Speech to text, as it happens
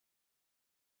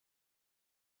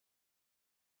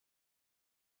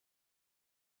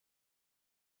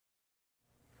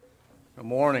Good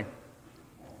morning.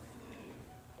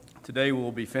 Today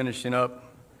we'll be finishing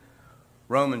up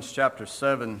Romans chapter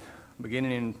 7,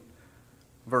 beginning in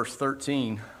verse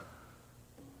 13.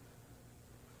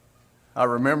 I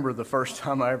remember the first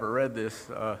time I ever read this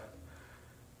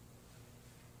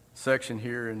section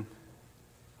here in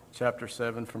chapter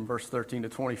 7 from verse 13 to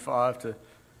 25.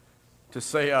 To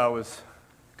say I was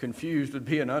confused would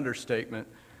be an understatement.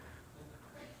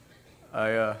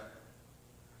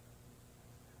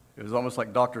 It was almost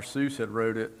like Dr. Seuss had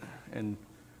wrote it and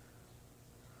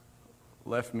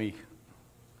left me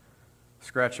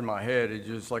scratching my head. It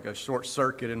just like a short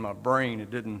circuit in my brain.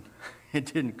 It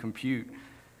didn't compute.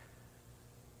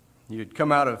 You'd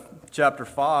come out of chapter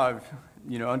 5,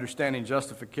 understanding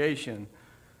justification.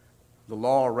 The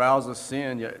law arouses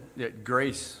sin, yet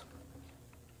grace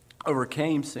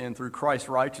overcame sin through Christ's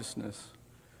righteousness,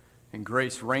 and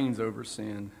grace reigns over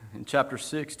sin. And chapter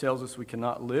 6 tells us we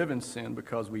cannot live in sin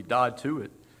because we died to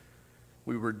it.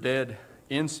 We were dead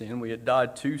in sin. We had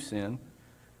died to sin.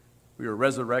 We were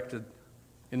resurrected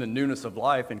in the newness of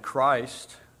life in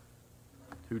Christ,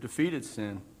 who defeated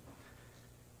sin.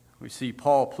 We see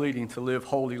Paul pleading to live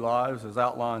holy lives as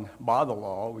outlined by the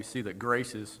law. We see that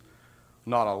grace is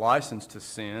not a license to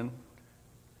sin.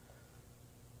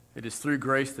 It is through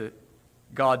grace that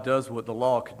God does what the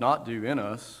law could not do in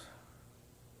us.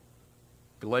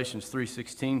 Galatians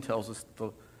 3:16 tells us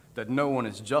that no one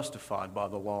is justified by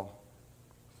the law.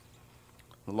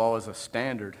 The law is a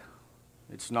standard.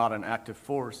 It's not an active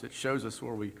force. It shows us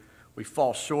where we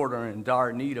fall short or are in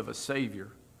dire need of a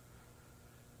Savior.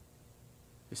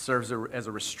 It serves as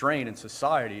a restraint in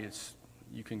society.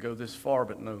 You can go this far,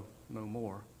 but no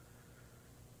more.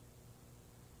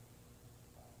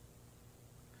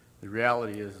 The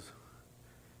reality is,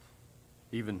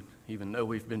 even though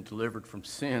we've been delivered from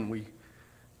sin, we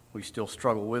still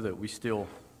struggle with it. We still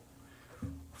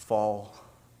fall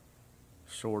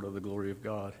short of the glory of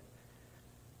God.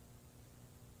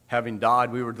 Having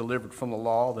died, we were delivered from the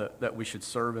law that we should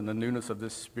serve in the newness of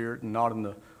this Spirit and not in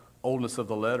the oldness of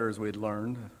the letter as we had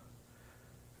learned.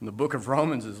 And the book of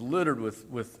Romans is littered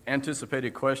with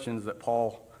anticipated questions that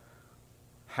Paul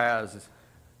has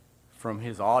from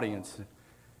his audience.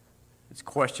 It's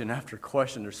question after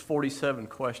question. There's 47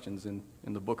 questions in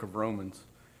the book of Romans.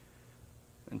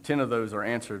 And 10 of those are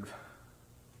answered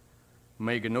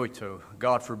me genoito,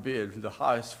 God forbid, the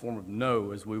highest form of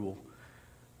no, as we will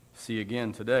see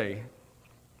again today.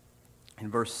 In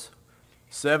verse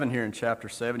 7 here in chapter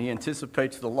 7, he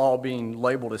anticipates the law being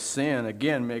labeled as sin.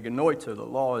 Again, me genoito, the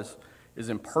law is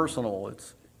impersonal.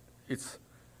 It's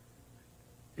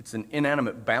an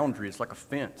inanimate boundary. It's like a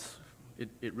fence.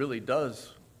 It really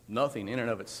does nothing in and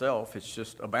of itself. It's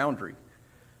just a boundary.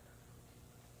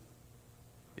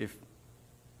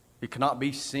 It cannot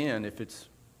be sin if it's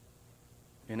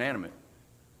inanimate.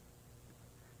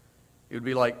 It would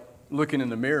be like looking in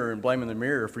the mirror and blaming the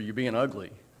mirror for you being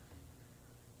ugly.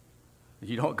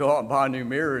 You don't go out and buy a new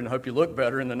mirror and hope you look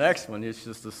better in the next one. It's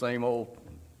just the same old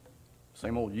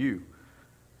you.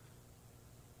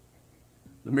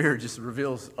 The mirror just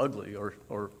reveals ugly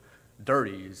or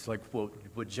dirty. It's like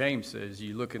what James says.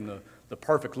 You look in the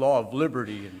perfect law of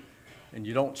liberty and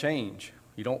you don't change.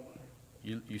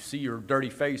 You see your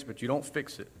dirty face, but you don't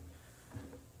fix it.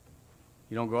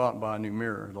 You don't go out and buy a new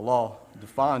mirror. The law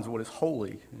defines what is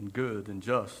holy and good and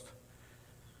just.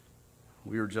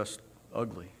 We are just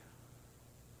ugly.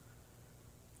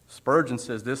 Spurgeon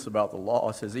says this about the law.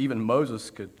 It says, even Moses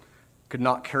could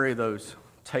not carry those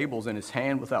tables in his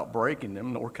hand without breaking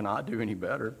them, nor can I do any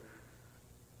better.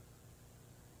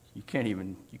 You can't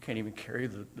even carry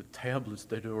the tablets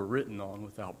that were written on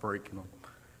without breaking them.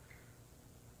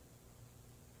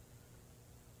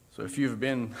 So if you've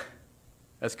been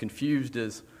as confused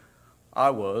as I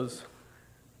was,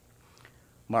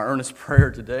 my earnest prayer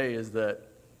today is that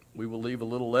we will leave a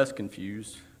little less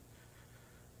confused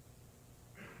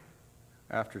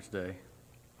after today.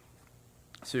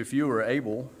 So if you are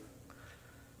able,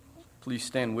 please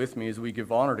stand with me as we give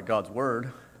honor to God's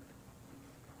Word.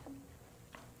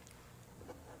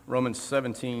 Romans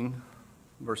 17,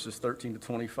 verses 13 to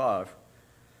 25.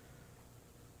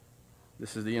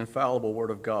 This is the infallible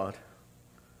Word of God.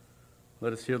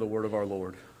 Let us hear the word of our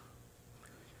Lord.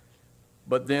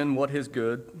 But then what is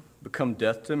good become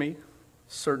death to me?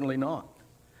 Certainly not.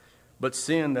 But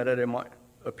sin, that it might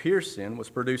appear sin, was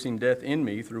producing death in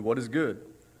me through what is good,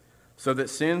 so that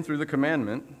sin through the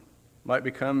commandment might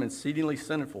become exceedingly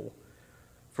sinful.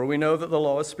 For we know that the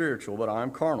law is spiritual, but I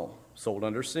am carnal, sold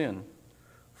under sin.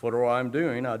 For what I am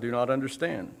doing, I do not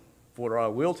understand. For what I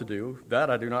will to do,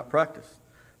 that I do not practice.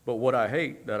 But what I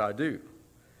hate, that I do.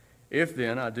 If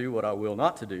then I do what I will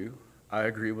not to do, I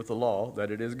agree with the law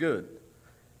that it is good.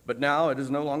 But now it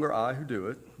is no longer I who do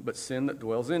it, but sin that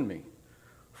dwells in me.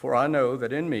 For I know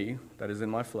that in me, that is in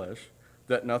my flesh,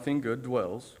 that nothing good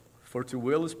dwells. For to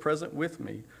will is present with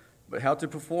me, but how to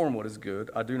perform what is good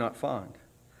I do not find.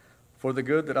 For the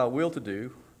good that I will to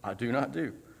do, I do not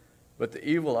do. But the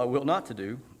evil I will not to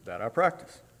do, that I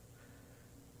practice.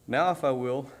 Now if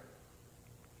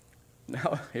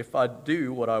I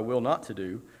do what I will not to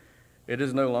do, it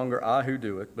is no longer I who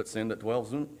do it, but sin that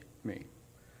dwells in me.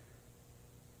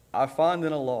 I find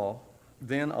then a law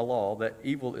that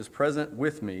evil is present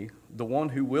with me, the one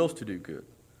who wills to do good.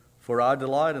 For I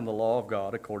delight in the law of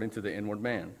God according to the inward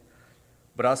man.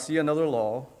 But I see another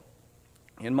law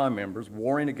in my members,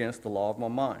 warring against the law of my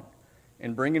mind,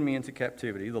 and bringing me into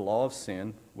captivity, the law of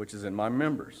sin, which is in my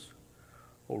members.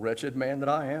 O wretched man that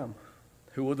I am,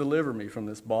 who will deliver me from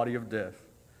this body of death?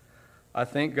 I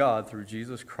thank God through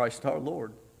Jesus Christ our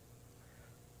Lord.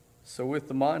 So with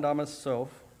the mind I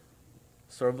myself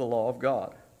serve the law of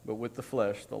God, but with the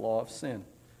flesh the law of sin.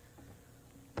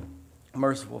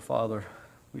 Merciful Father,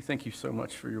 we thank you so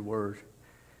much for your word.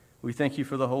 We thank you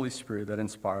for the Holy Spirit that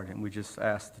inspired him. We just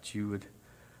ask that you would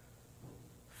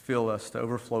fill us to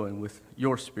overflowing with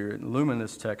your Spirit, illumine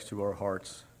this text to our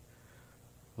hearts.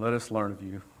 Let us learn of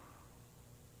you.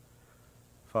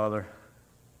 Father,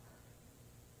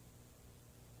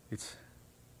 it's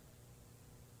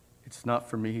not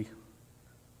for me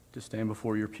to stand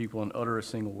before your people and utter a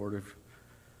single word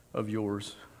of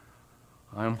yours.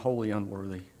 I am wholly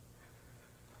unworthy.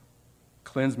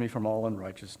 Cleanse me from all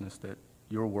unrighteousness, that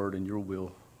your word and your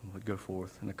will would go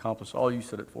forth and accomplish all you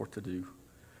set it forth to do.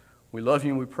 We love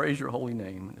you and we praise your holy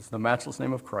name. It's in the matchless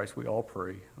name of Christ we all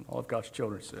pray. And all of God's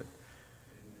children said,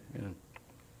 amen.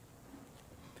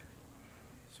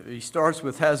 So he starts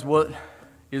with, has what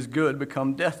is good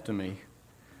become death to me?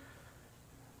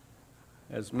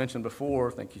 As mentioned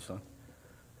before, thank you, son.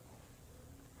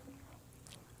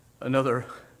 Another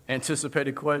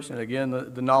anticipated question. Again,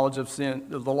 the knowledge of sin,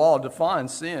 the law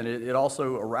defines sin. It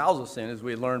also arouses sin, as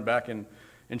we learned back in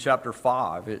chapter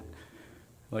 5.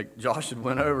 Like Josh had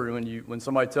went over, when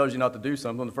somebody tells you not to do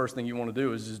something, the first thing you want to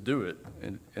do is just do it.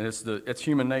 And it's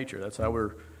human nature. That's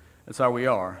how we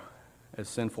are as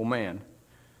sinful man.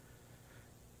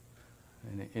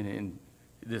 And in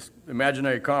this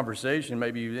imaginary conversation,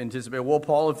 maybe you anticipate, well,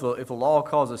 Paul, if the law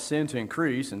causes sin to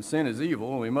increase and sin is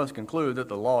evil, we must conclude that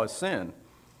the law is sin.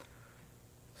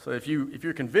 So if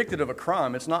you're convicted of a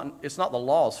crime, it's not the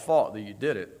law's fault that you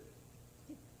did it.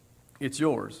 It's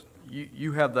yours.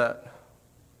 You have that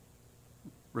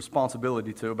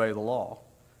responsibility to obey the law.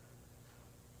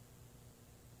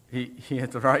 He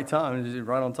at the right time,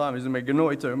 right on time, he's going to make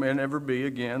genoito, may never be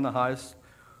again the highest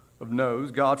of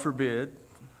no's, God forbid.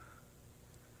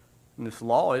 And this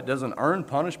law, it doesn't earn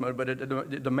punishment, but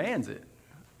it demands it.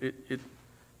 It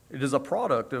is a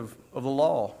product of the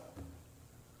law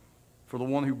for the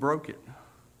one who broke it.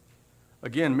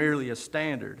 Again, merely a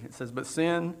standard. It says, but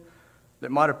sin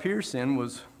that might appear sin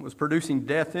was producing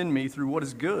death in me through what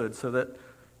is good, so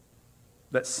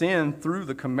that sin through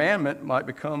the commandment might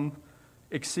become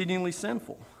exceedingly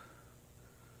sinful.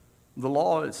 The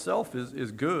law itself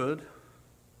is good.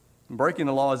 Breaking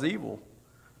the law is evil.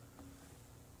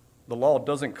 The law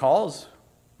doesn't cause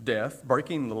death.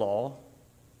 Breaking the law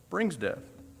brings death.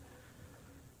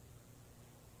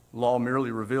 Law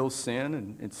merely reveals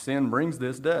sin, and sin brings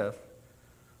this death.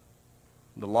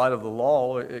 The light of the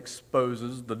law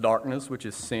exposes the darkness, which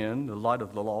is sin. The light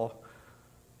of the law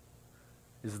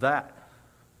is that.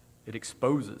 It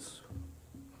exposes.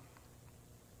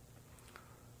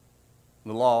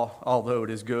 The law, although it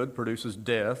is good, produces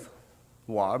death.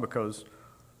 Why? Because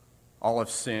all have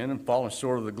sinned and fallen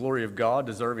short of the glory of God,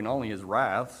 deserving only his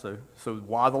wrath. So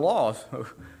why the law?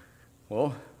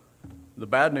 Well, the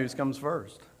bad news comes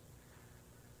first.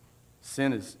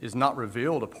 Sin is not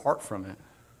revealed apart from it.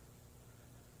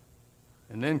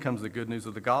 And then comes the good news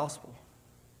of the gospel.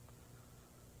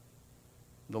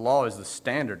 The law is the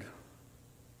standard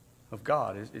of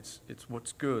God. It's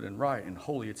what's good and right and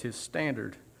holy. It's his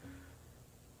standard.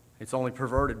 It's only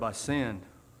perverted by sin.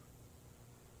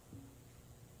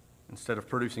 Instead of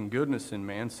producing goodness in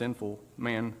man, sinful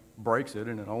man breaks it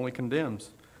and it only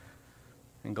condemns.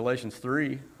 In Galatians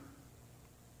 3,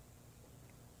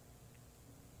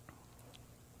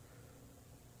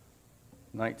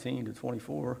 (19 to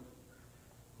 24),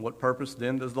 what purpose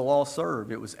then does the law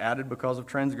serve? It was added because of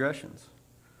transgressions,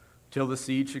 till the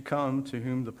seed should come to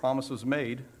whom the promise was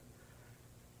made,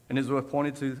 and is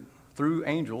appointed to through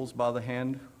angels by the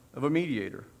hand of a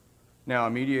mediator. Now a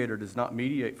mediator does not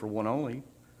mediate for one only,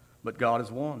 but God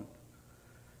is one.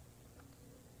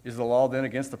 Is the law then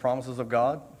against the promises of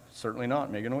God? Certainly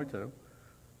not, meganoito.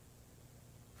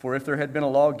 For if there had been a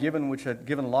law given which had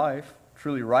given life,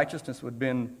 truly righteousness would have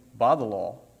been by the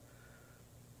law.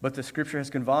 But the Scripture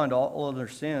has confined all other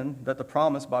sin, that the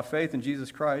promise by faith in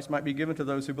Jesus Christ might be given to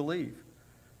those who believe.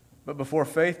 But before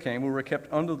faith came, we were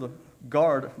kept under the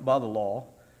guard by the law,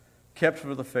 kept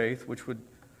for the faith which would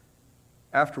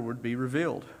afterward be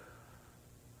revealed.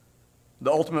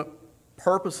 The ultimate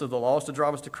purpose of the law is to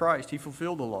drive us to Christ. He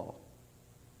fulfilled the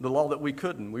law that we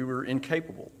couldn't. We were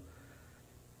incapable.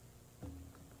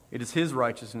 It is His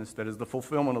righteousness that is the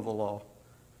fulfillment of the law,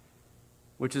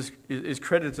 which is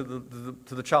credited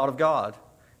to the child of God.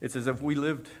 It's as if we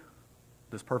lived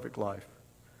this perfect life.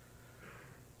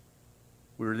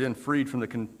 We were then freed from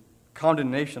the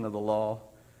condemnation of the law.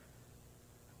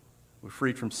 We're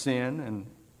freed from sin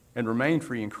and remain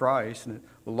free in Christ. And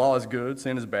the law is good,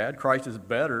 sin is bad, Christ is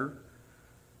better.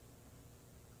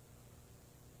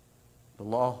 The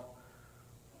law,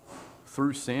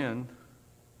 through sin,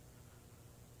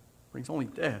 brings only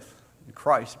death, and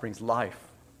Christ brings life.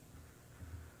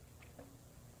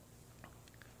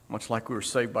 Much like we were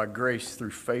saved by grace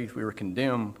through faith, we were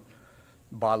condemned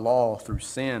by law through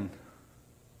sin.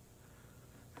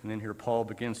 And then here Paul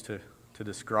begins to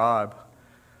describe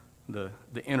the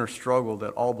inner struggle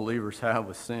that all believers have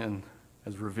with sin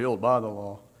as revealed by the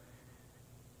law.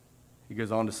 He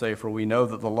goes on to say, for we know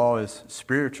that the law is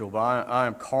spiritual, but I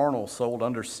am carnal, sold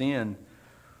under sin.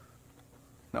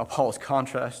 Now Paul is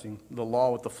contrasting the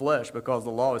law with the flesh, because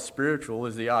the law is spiritual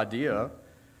is the idea,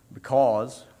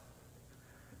 because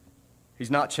he's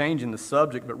not changing the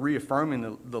subject but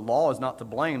reaffirming the law is not to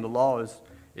blame. The law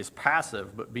is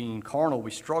passive, but being carnal,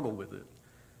 we struggle with it.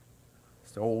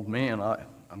 It's the old man,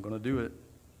 I'm going to do it.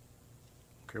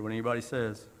 Don't care what anybody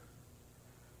says.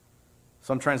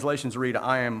 Some translations read,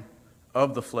 I am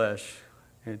of the flesh.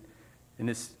 And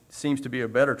this seems to be a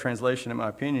better translation, in my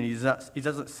opinion. He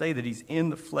doesn't say that he's in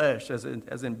the flesh, as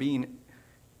in being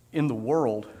in the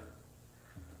world.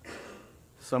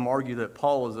 Some argue that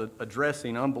Paul is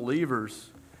addressing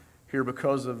unbelievers here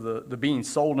because of the being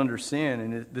sold under sin,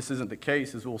 and this isn't the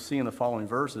case, as we'll see in the following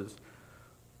verses.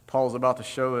 Paul is about to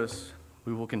show us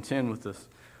we will contend with this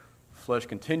flesh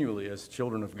continually as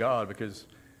children of God, because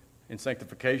in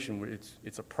sanctification,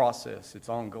 it's a process. It's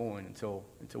ongoing until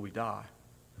we die.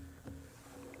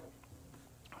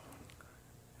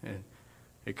 And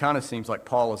it kind of seems like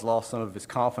Paul has lost some of his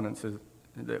confidence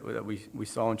that we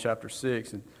saw in chapter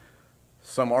 6. And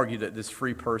some argue that this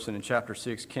free person in chapter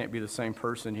 6 can't be the same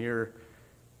person here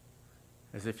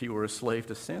as if he were a slave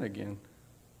to sin again.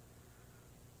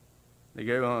 They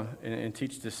go on and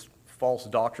teach this false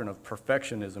doctrine of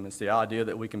perfectionism. It's the idea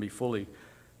that we can be fully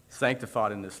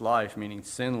sanctified in this life, meaning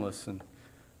sinless. And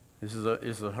this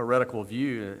is a heretical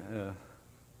view.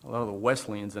 A lot of the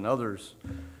Wesleyans and others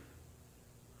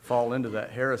fall into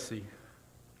that heresy.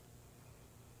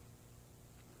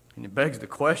 And it begs the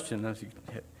question,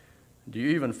 do you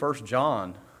even 1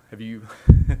 John, have you,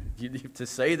 to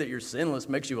say that you're sinless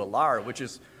makes you a liar, which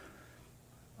is,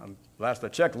 last I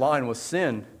checked, lying was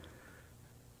sin.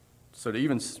 So to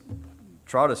even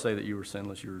try to say that you were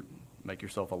sinless, you make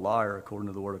yourself a liar according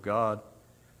to the Word of God.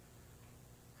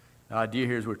 The idea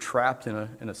here is we're trapped in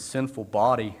a sinful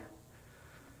body,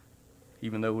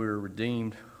 even though we were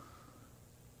redeemed.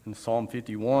 In Psalm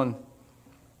 51,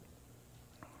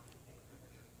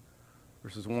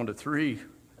 verses 1 to 3,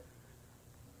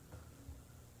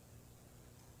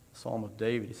 Psalm of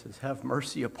David, he says, have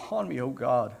mercy upon me, O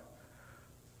God,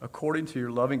 according to your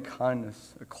loving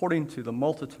kindness, according to the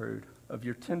multitude of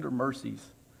your tender mercies.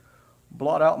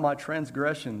 Blot out my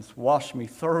transgressions, wash me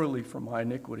thoroughly from my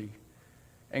iniquity,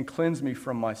 and cleanse me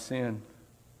from my sin.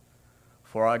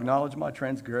 For I acknowledge my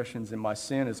transgressions, and my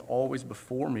sin is always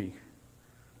before me.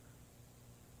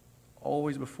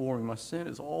 Always before me. My sin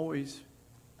is always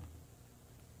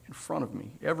in front of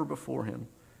me, ever before Him.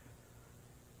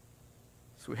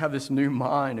 So we have this new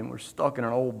mind, and we're stuck in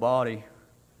an old body,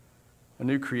 a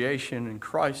new creation, and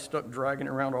Christ stuck dragging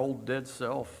around our old dead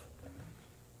self.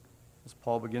 As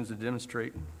Paul begins to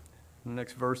demonstrate in the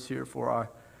next verse here,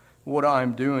 what I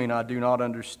am doing I do not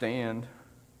understand.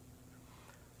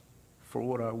 For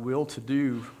what I will to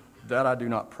do, that I do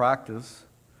not practice.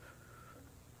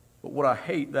 But what I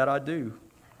hate, that I do.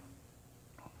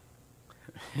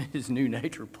 His new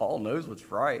nature, Paul knows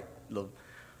what's right.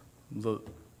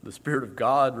 The Spirit of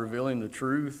God revealing the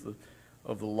truth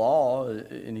of the law.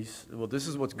 And this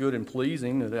is what's good and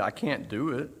pleasing. I can't do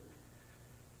it.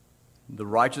 The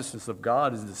righteousness of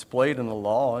God is displayed in the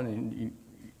law. And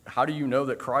how do you know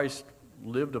that Christ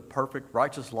lived a perfect,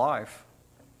 righteous life?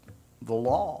 The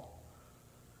law.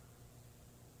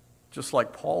 Just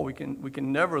like Paul, we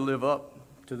can never live up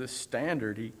to this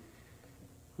standard.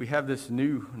 We have this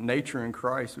new nature in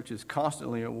Christ, which is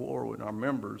constantly at war with our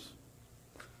members.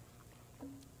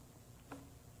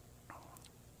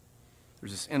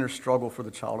 There's this inner struggle for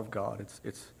the child of God.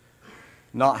 It's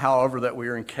not, however, that we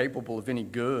are incapable of any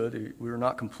good. We are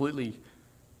not completely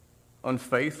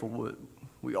unfaithful.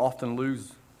 We often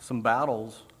lose some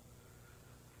battles.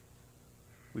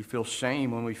 We feel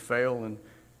shame when we fail and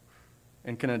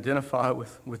can identify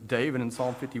with David in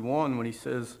Psalm 51 when he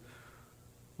says,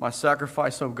 "My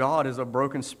sacrifice, O God, is a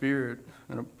broken spirit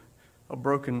and a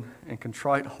broken and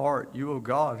contrite heart. You, O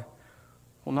God,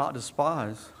 will not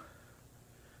despise."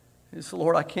 He said,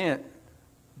 "Lord, I can't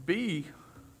be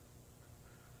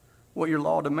what your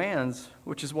law demands,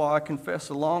 which is why I confess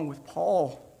along with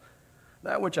Paul,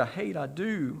 that which I hate I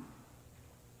do.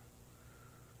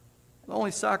 The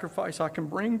only sacrifice I can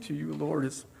bring to you, Lord,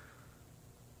 is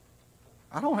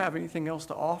I don't have anything else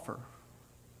to offer."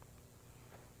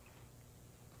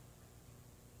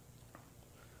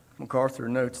 MacArthur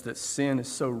notes that sin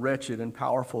is so wretched and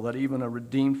powerful that even a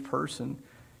redeemed person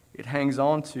it hangs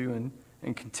on to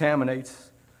and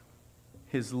contaminates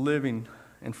his living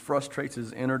and frustrates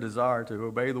his inner desire to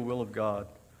obey the will of God.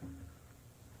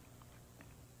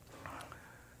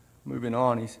 Moving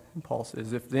on, Paul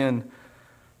says, "If then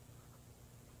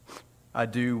I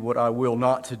do what I will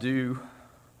not to do,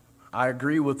 I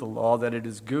agree with the law that it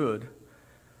is good.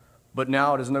 But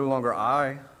now it is no longer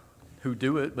I who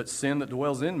do it, but sin that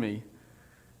dwells in me."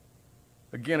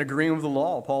 Again, agreeing with the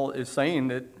law, Paul is saying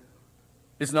that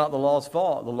it's not the law's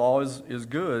fault. The law is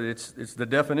good. It's the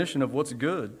definition of what's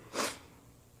good.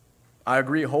 I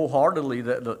agree wholeheartedly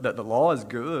that the law is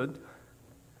good.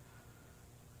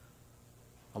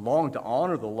 I long to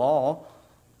honor the law,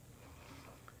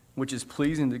 which is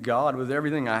pleasing to God with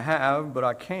everything I have, but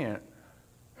I can't.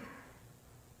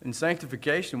 In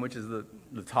sanctification, which is the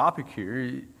topic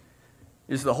here,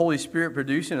 is the Holy Spirit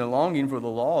producing a longing for the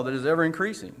law that is ever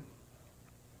increasing.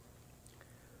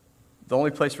 The only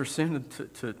place for sin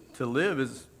to live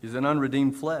is in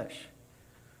unredeemed flesh.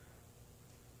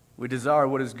 We desire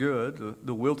what is good.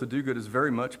 The will to do good is very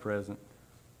much present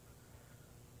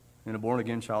in a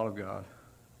born-again child of God.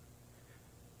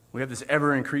 We have this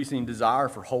ever-increasing desire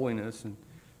for holiness,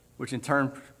 which in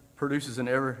turn produces an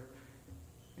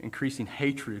ever-increasing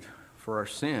hatred for our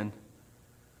sin.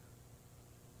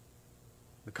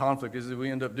 The conflict is that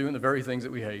we end up doing the very things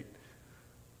that we hate.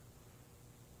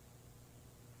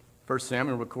 1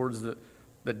 Samuel records that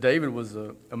David was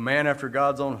a man after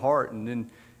God's own heart. And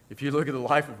then if you look at the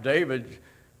life of David,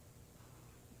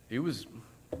 he was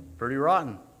pretty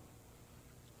rotten.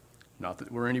 Not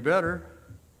that we're any better,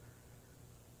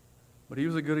 but he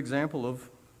was a good example of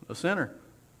a sinner.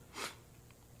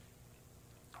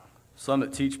 Some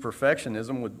that teach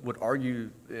perfectionism would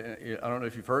argue, I don't know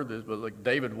if you've heard this, but like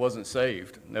David wasn't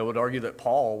saved. They would argue that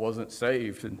Paul wasn't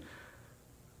saved. And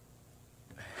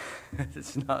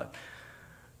it's not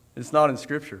in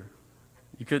Scripture.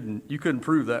 You couldn't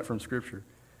prove that from Scripture.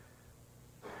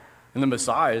 And the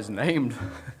Messiah is named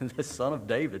the Son of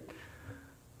David,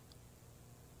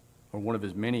 or one of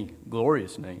his many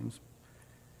glorious names.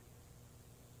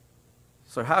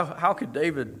 So how could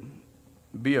David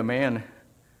be a man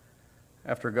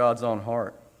after God's own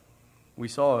heart? We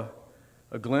saw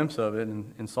a glimpse of it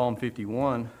in Psalm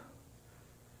 51.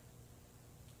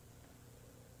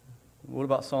 What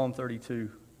about Psalm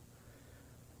 32?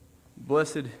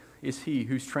 "Blessed is he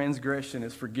whose transgression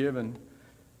is forgiven,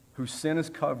 whose sin is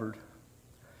covered.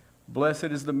 Blessed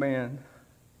is the man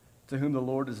to whom the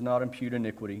Lord does not impute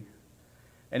iniquity,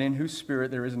 and in whose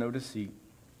spirit there is no deceit.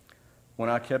 When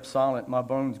I kept silent, my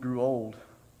bones grew old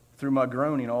through my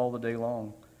groaning all the day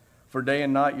long. For day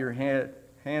and night your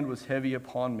hand was heavy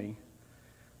upon me.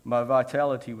 My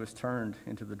vitality was turned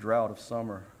into the drought of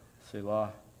summer.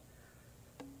 Selah.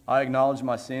 I acknowledge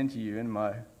my sin to you, and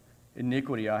my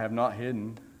iniquity I have not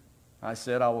hidden. I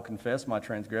said, I will confess my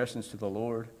transgressions to the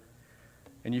Lord,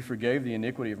 and you forgave the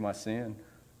iniquity of my sin.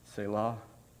 Selah.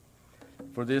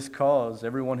 For this cause,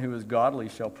 everyone who is godly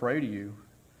shall pray to you.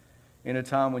 In a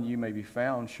time when you may be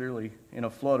found, surely in a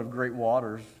flood of great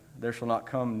waters, there shall not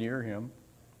come near him.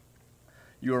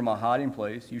 You are my hiding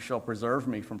place. You shall preserve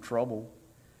me from trouble.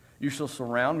 You shall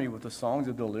surround me with the songs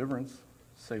of deliverance.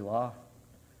 Selah.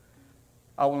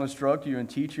 I will instruct you and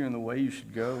teach you in the way you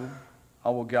should go. I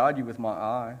will guide you with my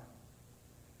eye.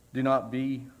 Do not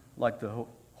be like the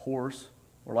horse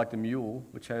or like the mule,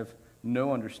 which have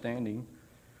no understanding,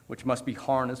 which must be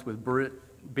harnessed with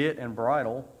bit and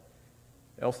bridle,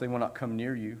 else they will not come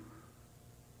near you.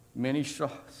 Many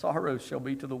sorrows shall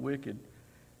be to the wicked,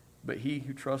 but he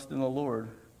who trusts in the Lord,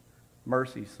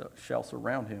 mercy shall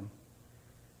surround him.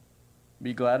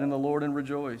 Be glad in the Lord and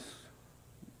rejoice,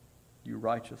 you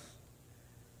righteous,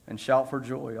 and shout for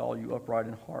joy, all you upright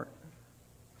in heart.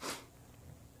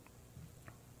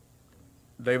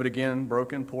 David again,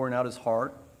 broken, pouring out his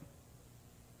heart.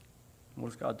 What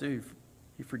does God do?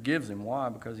 He forgives him. Why?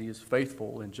 Because he is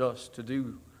faithful and just to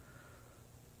do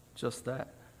just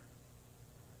that.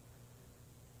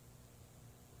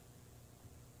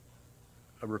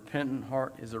 A repentant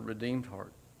heart is a redeemed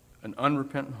heart. An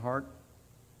unrepentant heart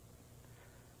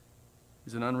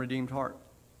is an unredeemed heart.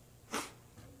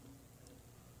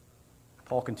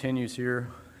 Paul continues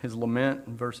here his lament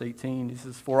in verse 18. He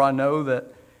says, "For I know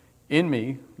that in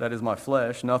me, that is my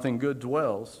flesh, nothing good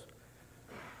dwells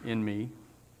in me.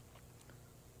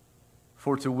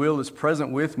 For to will is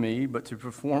present with me, but to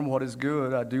perform what is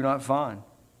good I do not find."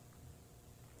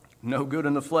 No good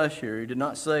in the flesh here. He did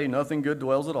not say nothing good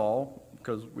dwells at all,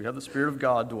 because we have the Spirit of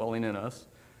God dwelling in us.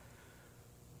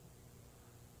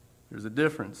 There's a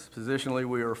difference. Positionally,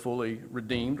 we are fully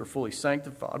redeemed or fully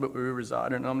sanctified, but we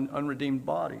reside in unredeemed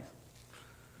bodies.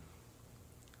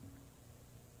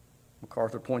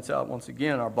 MacArthur points out once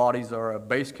again, our bodies are a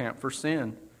base camp for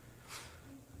sin.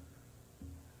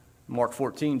 Mark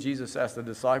 14, Jesus asked the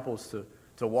disciples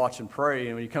to watch and pray,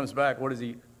 and when he comes back, what does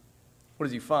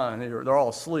he find? They're all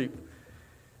asleep.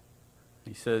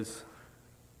 He says,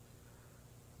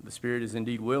 "The spirit is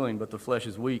indeed willing, but the flesh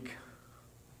is weak."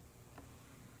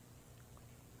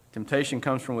 Temptation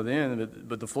comes from within,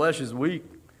 but the flesh is weak.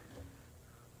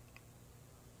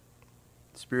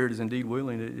 The spirit is indeed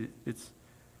willing. It's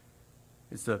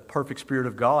the perfect Spirit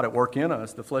of God at work in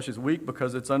us. The flesh is weak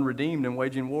because it's unredeemed and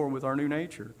waging war with our new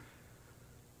nature.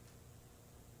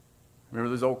 Remember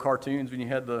those old cartoons when you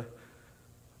had the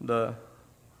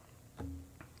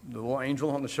little angel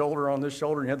on the shoulder, on this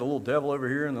shoulder, and you had the little devil over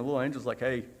here, and the little angel's like,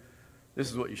 "Hey,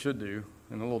 this is what you should do."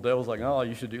 And the little devil's like, "Oh,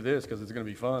 you should do this because it's going to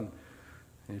be fun."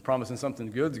 And he's promising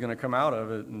something good's going to come out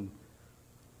of it. And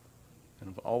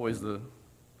always the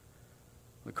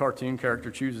cartoon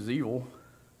character chooses evil.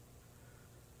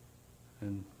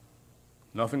 And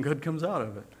nothing good comes out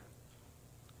of it.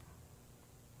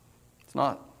 It's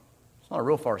not a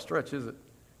real far stretch, is it?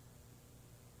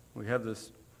 We have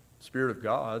this Spirit of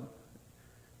God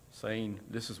saying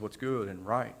this is what's good and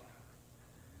right.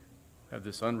 We have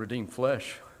this unredeemed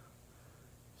flesh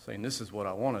saying this is what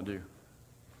I want to do.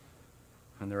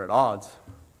 And they're at odds.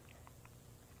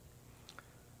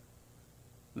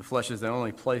 The flesh is the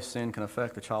only place sin can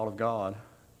affect the child of God.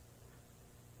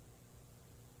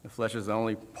 The flesh is the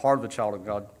only part of the child of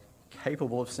God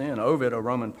capable of sin. Ovid, a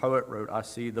Roman poet, wrote, "I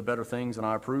see the better things and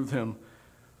I approve them,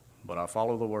 but I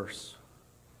follow the worse."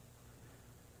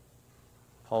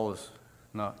 Paul is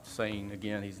not saying,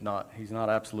 again, he's not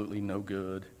absolutely no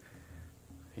good.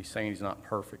 He's saying he's not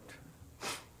perfect.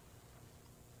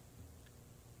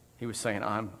 He was saying,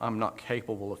 I'm not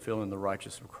capable of filling the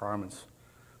righteous requirements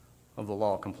of the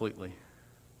law completely.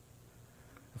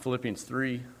 In Philippians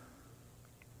 3,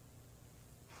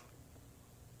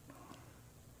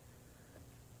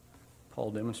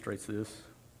 Paul demonstrates this.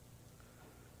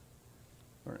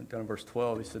 Down in verse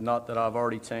 12, he said, "Not that I've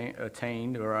already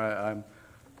attained or I'm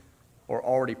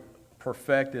already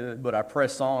perfected, but I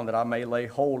press on that I may lay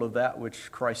hold of that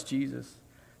which Christ Jesus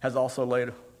has also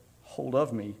laid hold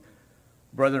of me.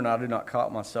 Brethren, I do not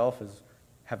count myself as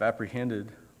have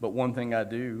apprehended, but one thing I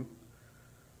do,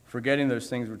 forgetting those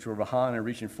things which were behind and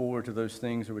reaching forward to those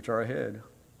things which are ahead.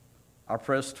 I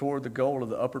press toward the goal of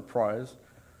the upward prize,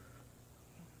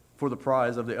 for the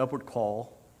prize of the upward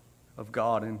call of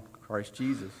God in Christ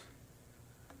Jesus."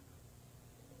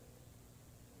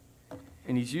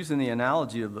 And he's using the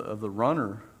analogy of the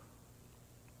runner.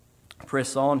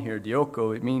 Press on here,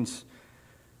 dioko, it means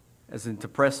as in to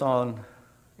press on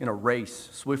in a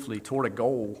race swiftly toward a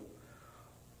goal.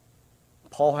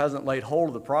 Paul hasn't laid hold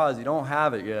of the prize. He don't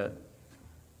have it yet,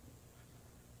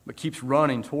 but keeps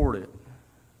running toward it.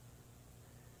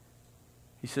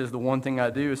 He says, the one thing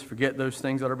I do is forget those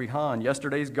things that are behind.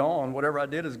 Yesterday's gone. Whatever I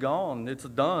did is gone. It's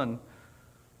done.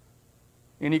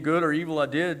 Any good or evil I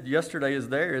did yesterday is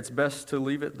there. It's best to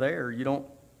leave it there. You don't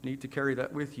need to carry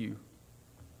that with you.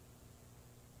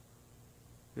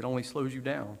 It only slows you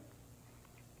down.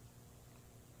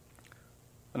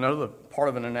 Another part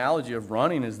of an analogy of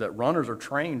running is that runners are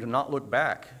trained to not look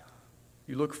back.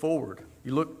 You look forward.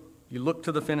 You look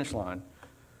to the finish line.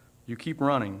 You keep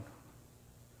running.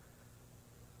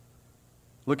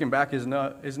 Looking back is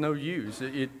no use.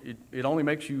 It only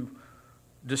makes you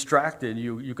distracted.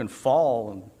 You can fall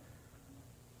and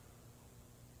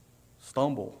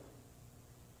stumble.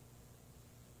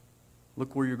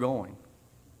 Look where you're going.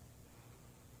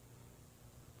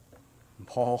 And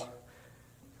Paul,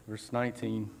 verse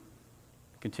 19,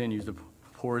 continues to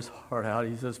pour his heart out.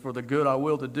 He says, "For the good I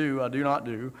will to do, I do not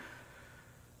do.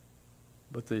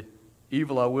 But the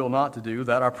evil I will not to do,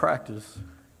 that I practice."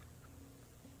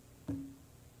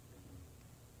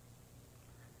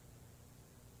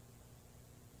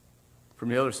 From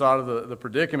the other side of the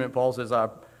predicament, Paul says, I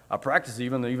practice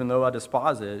even though I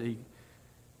despise it.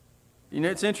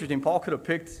 It's interesting. Paul could have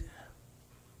picked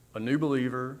a new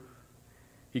believer.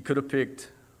 He could have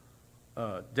picked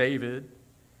David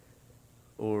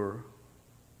or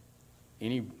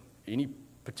any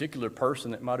particular person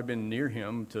that might have been near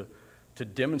him to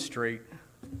demonstrate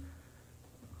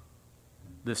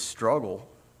this struggle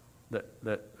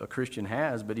that a Christian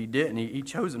has, but he didn't. He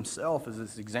chose himself as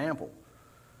this example.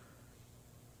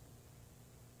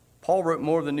 Paul wrote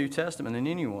more of the New Testament than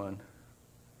anyone.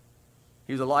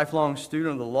 He was a lifelong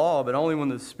student of the law, but only when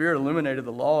the Spirit illuminated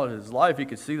the law in his life, he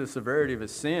could see the severity of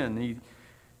his sin.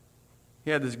 He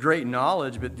had this great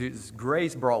knowledge, but his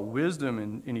grace brought wisdom,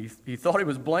 and he thought he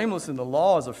was blameless in the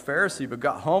law as a Pharisee, but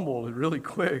got humbled really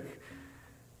quick.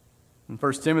 In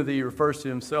 1 Timothy, he refers to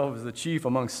himself as the chief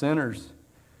among sinners.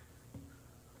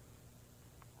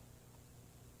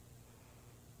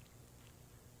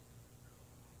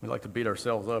 We like to beat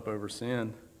ourselves up over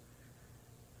sin.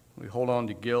 We hold on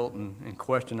to guilt and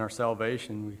question our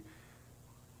salvation.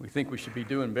 We think we should be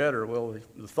doing better. Well,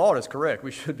 the thought is correct. We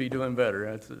should be doing better.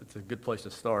 It's a good place to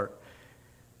start.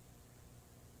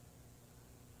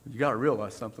 You got to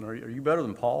realize something. Are you better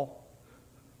than Paul?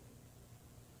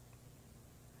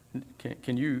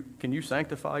 Can you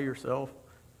sanctify yourself?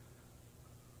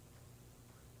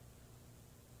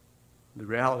 The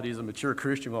reality is a mature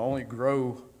Christian will only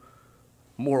grow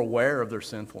more aware of their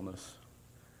sinfulness.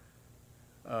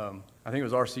 I think it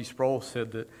was R.C. Sproul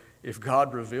said that if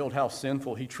God revealed how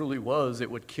sinful he truly was,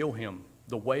 it would kill him.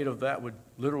 The weight of that would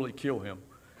literally kill him.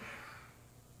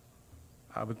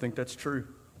 I would think that's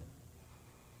true.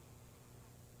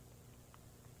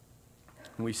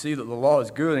 And we see that the law is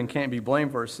good and can't be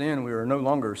blamed for our sin. We are no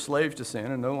longer slaves to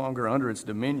sin and no longer under its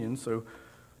dominion. So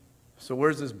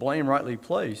where's this blame rightly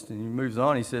placed? And he moves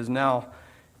on. He says, "Now,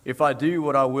 if I do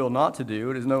what I will not to do,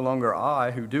 it is no longer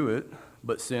I who do it,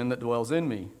 but sin that dwells in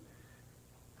me."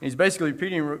 And he's basically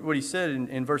repeating what he said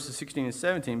in verses 16 and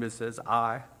 17, but it says,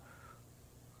 "I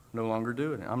no longer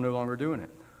do it. I'm no longer doing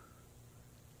it."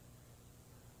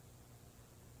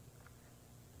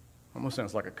 Almost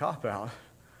sounds like a cop-out.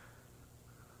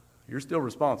 You're still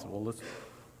responsible.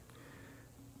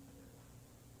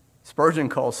 Spurgeon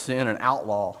calls sin an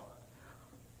outlaw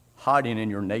hiding in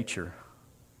your nature.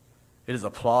 It is a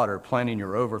plotter planning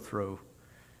your overthrow.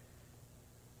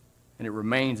 And it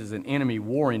remains as an enemy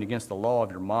warring against the law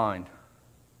of your mind.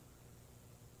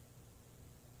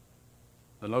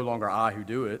 The no longer I who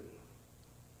do it.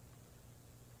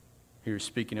 Here he's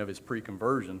speaking of his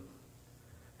pre-conversion,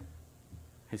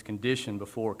 his condition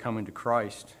before coming to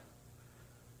Christ.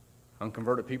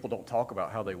 Unconverted people don't talk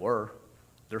about how they were.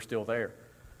 They're still there.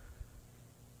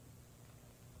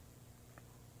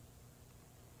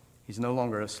 He's no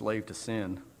longer a slave to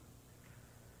sin.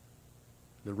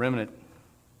 The remnant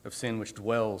of sin which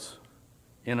dwells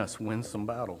in us wins some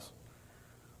battles.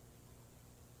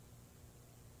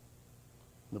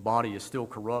 The body is still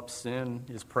corrupt. Sin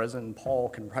is present, and Paul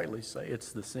can rightly say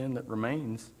it's the sin that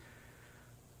remains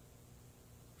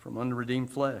from unredeemed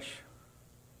flesh.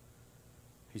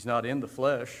 He's not in the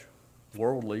flesh,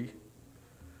 worldly,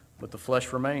 but the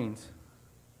flesh remains.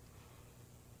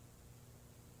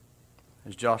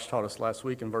 As Josh taught us last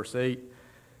week in verse 8,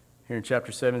 here in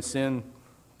chapter 7, sin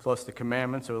plus the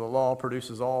commandments or the law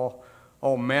produces all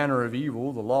manner of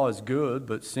evil. The law is good,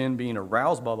 but sin being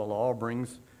aroused by the law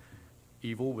brings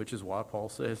evil, which is why Paul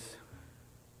says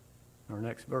in our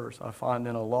next verse, "I find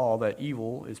in a law that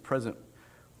evil is present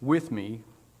with me,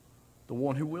 the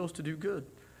one who wills to do good."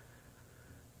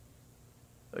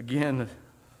 Again, the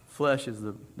flesh is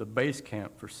the base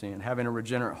camp for sin. Having a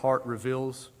regenerate heart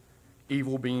reveals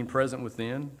evil being present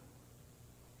within.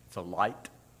 It's a light.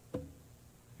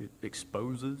 It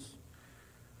exposes.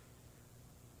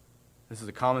 This is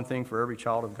a common thing for every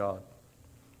child of God.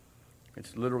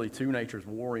 It's literally two natures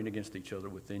warring against each other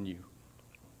within you.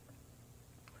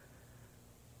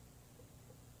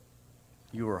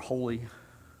 You are holy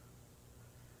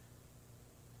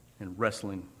and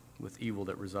wrestling with evil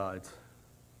that resides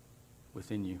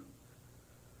within you.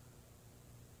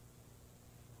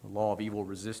 The law of evil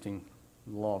resisting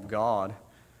the law of God.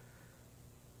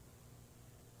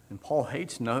 And Paul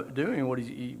hates doing what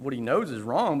he knows is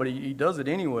wrong, but he does it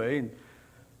anyway. And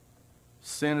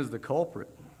sin is the culprit.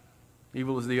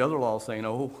 Evil is the other law saying,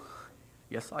 "Oh,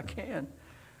 yes, I can.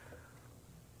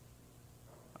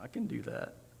 I can do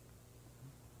that."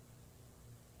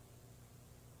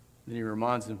 Then he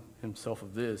reminds himself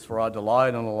of this: for I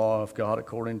delight in the law of God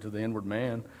according to the inward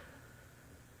man.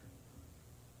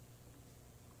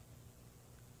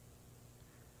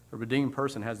 A redeemed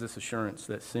person has this assurance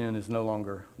that sin is no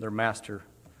longer their master,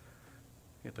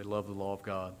 yet they love the law of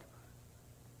God.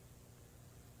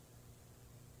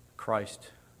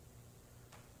 Christ,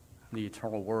 the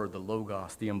eternal word, the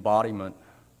Logos, the embodiment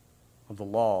of the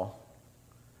law.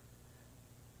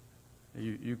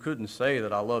 You couldn't say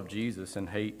that I love Jesus and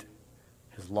hate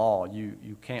his law.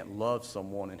 You can't love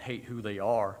someone and hate who they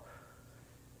are.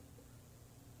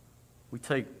 We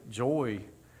take joy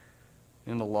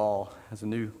in the law as a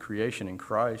new creation in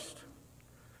Christ.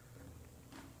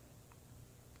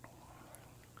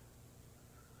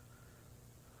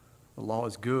 The law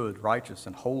is good, righteous,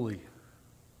 and holy.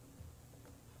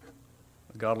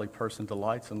 A godly person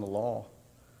delights in the law.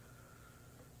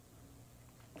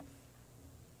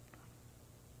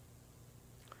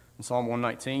 In Psalm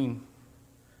 119,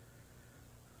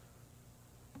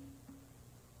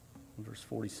 verse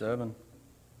 47,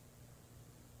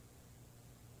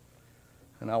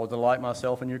 and I will delight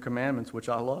myself in your commandments, which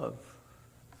I love.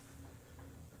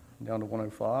 Down to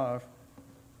 105.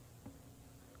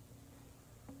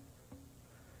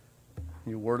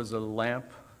 Your word is a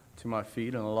lamp to my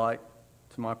feet and a light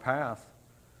to my path.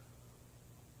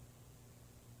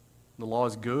 The law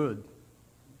is good.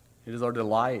 It is our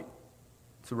delight.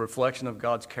 It's a reflection of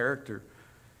God's character,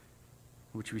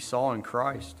 which we saw in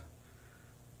Christ.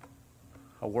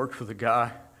 I worked with a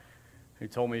guy who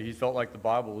told me he felt like the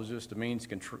Bible was just a means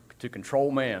to control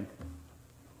man.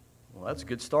 Well, that's a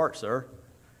good start, sir.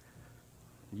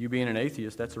 You being an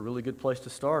atheist, that's a really good place to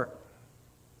start.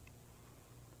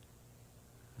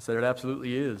 I said it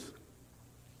absolutely is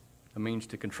a means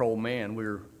to control man.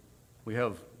 We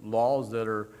have laws that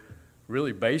are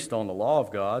really based on the law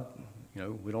of God. You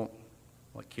know, we don't,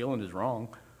 like killing is wrong.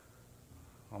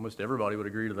 Almost everybody would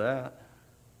agree to that.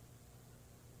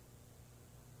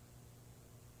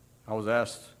 I was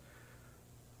asked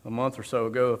a month or so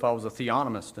ago if I was a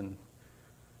theonomist, and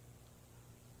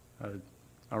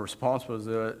my response was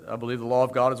that I believe the law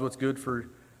of God is what's good for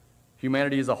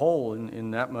humanity as a whole. In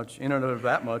and of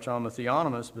that much, I'm a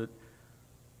theonomist, but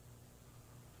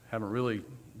haven't really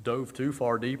dove too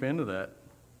far deep into that.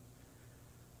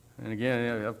 And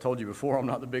again, I've told you before, I'm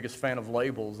not the biggest fan of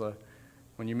labels.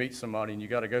 When you meet somebody and you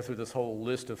got to go through this whole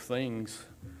list of things,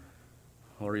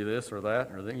 or you this or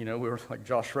that, or then, you know, we were like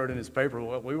Josh wrote in his paper.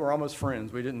 Well, we were almost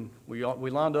friends. We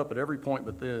lined up at every point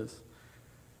but this.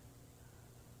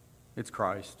 It's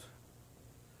Christ.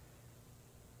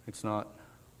 It's not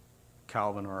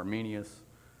Calvin or Arminius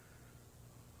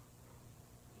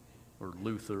or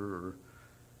Luther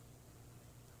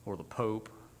or the Pope.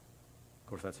 Of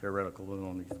course, that's heretical. We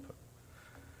don't need the Pope.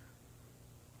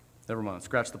 Never mind.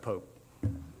 Scratch the Pope.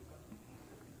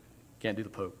 Can't do the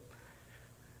Pope.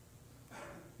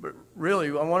 But really,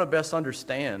 I want to best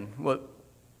understand what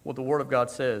the Word of God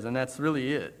says, and that's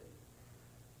really it.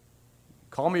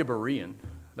 Call me a Berean.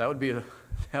 That would be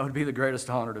the greatest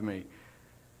honor to me.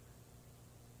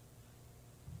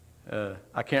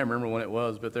 I can't remember when it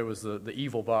was, but there was the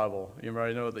Evil Bible.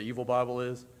 Anybody know what the Evil Bible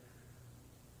is?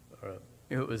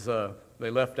 It was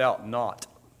they left out "not"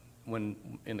 when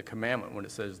in the commandment when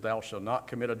it says "Thou shalt not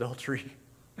commit adultery."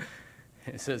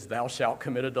 It says "Thou shalt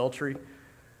commit adultery."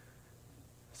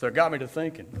 So it got me to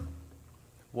thinking,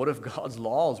 what if God's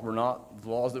laws were not the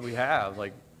laws that we have?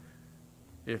 Like,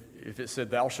 if it said,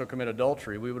 "Thou shalt commit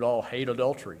adultery," we would all hate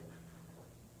adultery.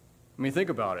 I mean, think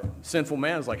about it. Sinful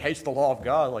man is like, hates the law of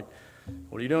God. Like,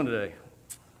 what are you doing today?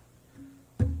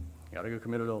 Got to go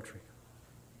commit adultery.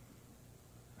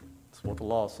 That's what the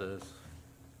law says.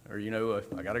 Or, you know,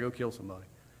 I got to go kill somebody.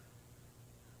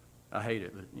 I hate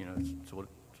it, but, you know, it's what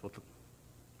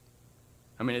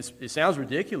I mean, it sounds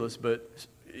ridiculous, but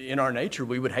in our nature,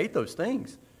 we would hate those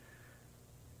things.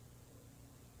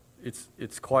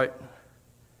 It's quite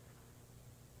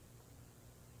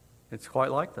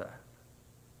like that.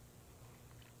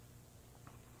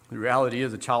 The reality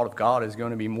is a child of God is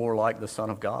going to be more like the Son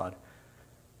of God.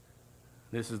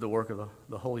 This is the work of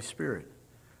the Holy Spirit.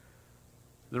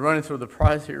 The running through the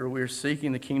prize here, we're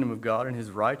seeking the kingdom of God and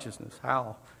his righteousness.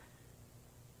 How?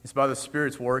 It's by the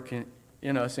Spirit's work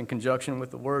in us in conjunction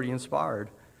with the word he inspired.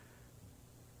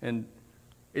 And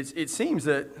it seems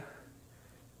that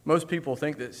most people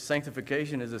think that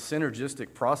sanctification is a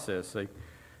synergistic process. If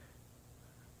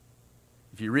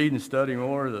you read and study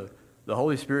more, the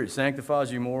Holy Spirit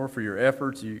sanctifies you more for your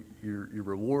efforts. You're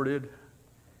rewarded.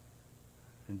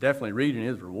 And definitely reading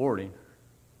is rewarding.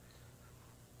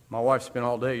 My wife spent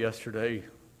all day yesterday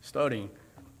studying.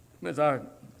 As I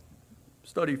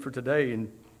studied for today,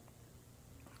 and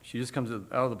She just comes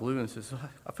out of the blue and says,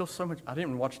 I feel so much, I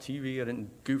didn't watch TV, I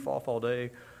didn't goof off all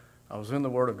day. I was in the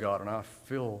Word of God, and I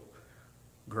feel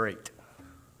great,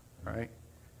 right?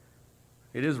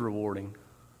 It is rewarding.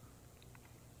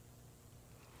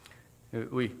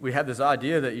 We have this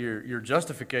idea that your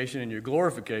justification and your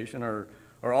glorification are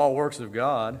all works of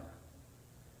God,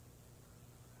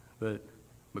 but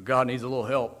God needs a little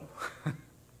help.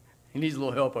 He needs a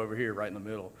little help over here, right in the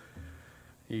middle.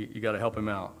 You got to help him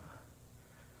out.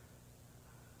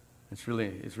 It's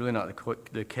really not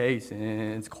the case, and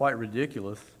it's quite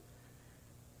ridiculous.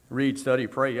 Read, study,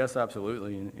 pray, yes,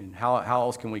 absolutely. And how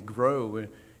else can we grow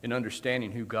in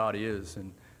understanding who God is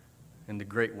and the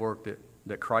great work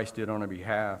that Christ did on our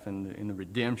behalf, and in the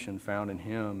redemption found in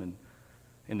him, and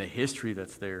in the history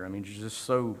that's there. I mean, there's just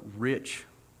so rich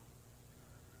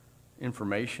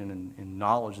information and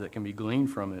knowledge that can be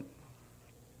gleaned from it.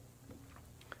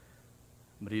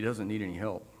 But he doesn't need any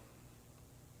help.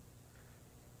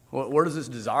 Where does this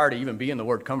desire to even be in the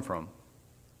Word come from?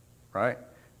 Right?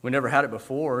 We never had it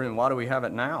before, and why do we have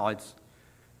it now? It's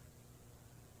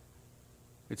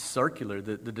circular.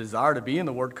 The desire to be in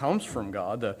the Word comes from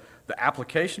God. The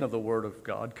application of the Word of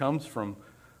God comes from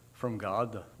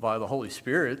God via the Holy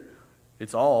Spirit.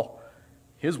 It's all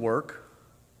His work.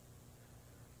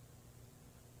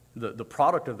 The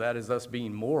product of that is us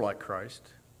being more like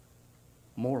Christ.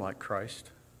 More like Christ.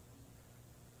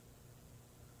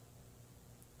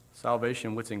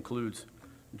 Salvation, which includes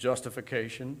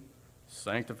justification,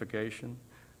 sanctification,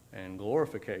 and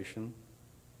glorification,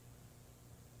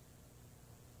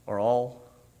 are all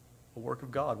a work of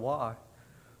God. Why?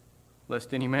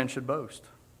 Lest any man should boast.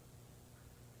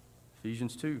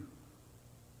 Ephesians 2.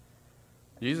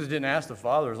 Jesus didn't ask the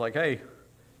fathers, like, hey,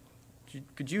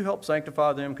 could you help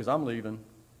sanctify them because I'm leaving?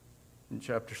 In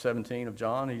chapter 17 of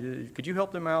John, could you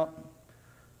help them out?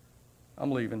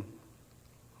 I'm leaving.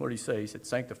 What did he say? He said,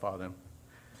 sanctify them.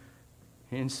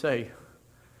 He didn't say, you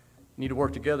need to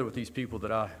work together with these people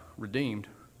that I redeemed.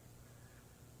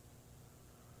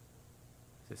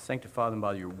 He said, sanctify them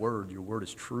by your word. Your word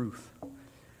is truth.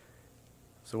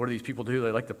 So what do these people do?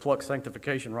 They like to pluck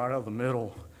sanctification right out of the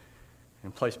middle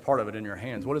and place part of it in your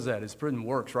hands. What is that? It's putting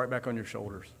works right back on your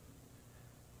shoulders.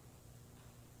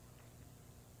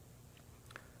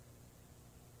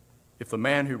 If the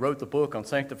man who wrote the book on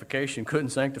sanctification couldn't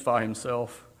sanctify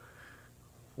himself,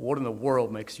 what in the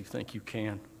world makes you think you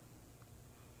can?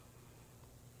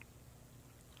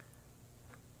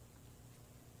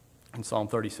 In Psalm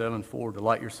 37:4,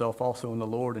 delight yourself also in the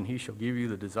Lord, and he shall give you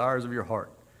the desires of your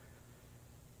heart.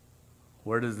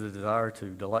 Where does the desire to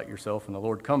delight yourself in the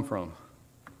Lord come from?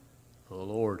 The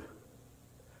Lord.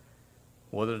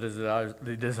 What are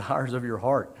the desires of your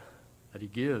heart that he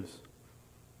gives?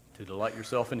 To delight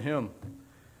yourself in him.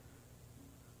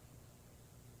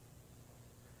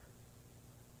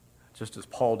 Just as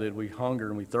Paul did, we hunger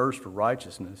and we thirst for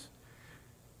righteousness.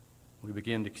 We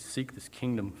begin to seek this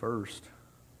kingdom first.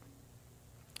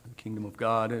 The kingdom of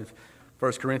God.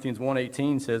 1 Corinthians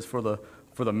 1:18 says, For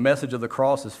the message of the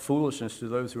cross is foolishness to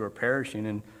those who are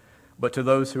perishing, but to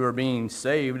those who are being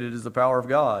saved, it is the power of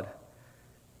God.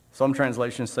 Some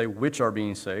translations say which are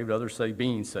being saved, others say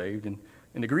being saved. And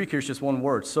in the Greek, here's just one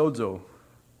word, sozo.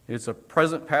 It's a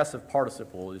present passive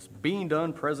participle. It's being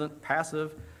done, present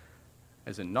passive,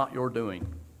 as in not your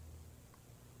doing.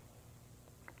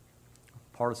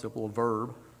 Participle of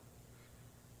verb.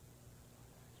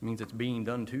 It means it's being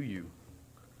done to you.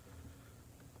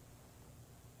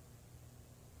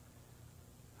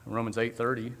 In Romans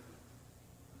 8:30.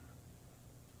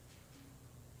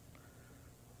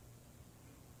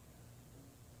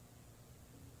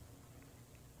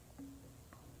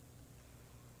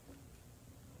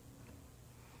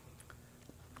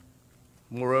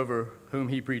 Moreover, whom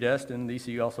he predestined, these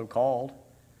he also called.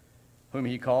 Whom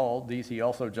he called, these he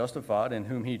also justified. And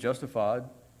whom he justified,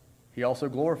 he also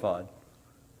glorified.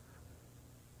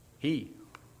 He,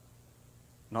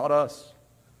 not us.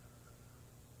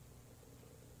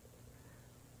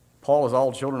 Paul, as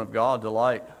all children of God,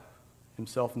 delight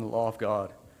himself in the law of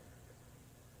God,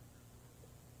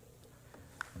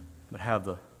 but have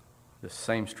the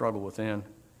same struggle within.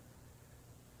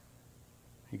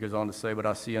 He goes on to say, but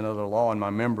I see another law in my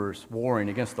members, warring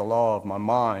against the law of my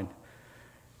mind,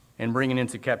 and bringing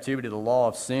into captivity the law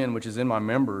of sin which is in my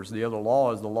members. The other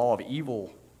law is the law of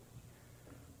evil.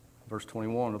 Verse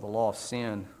 21, of the law of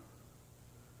sin.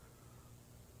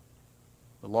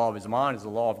 The law of his mind is the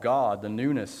law of God, the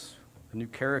newness, the new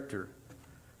character.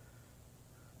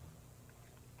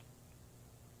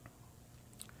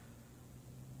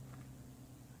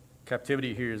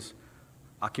 Captivity here is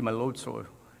akimalozo.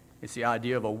 It's the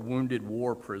idea of a wounded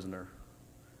war prisoner.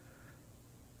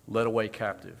 led away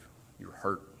captive. You're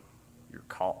hurt. You're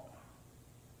caught.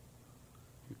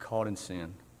 You're caught in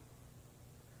sin.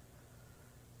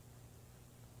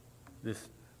 This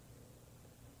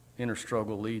inner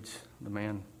struggle leads the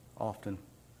man often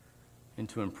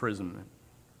into imprisonment.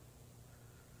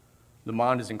 The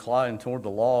mind is inclined toward the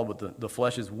law, but the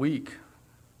flesh is weak.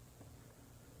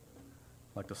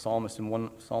 Like the psalmist in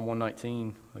Psalm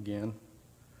 119 again.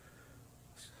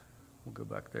 We'll go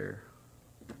back there.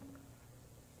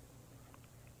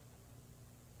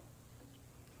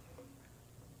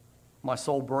 My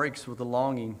soul breaks with the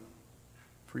longing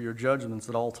for your judgments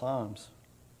at all times.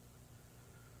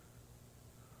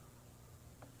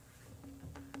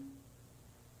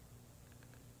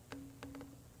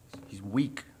 He's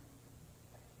weak,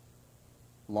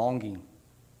 longing,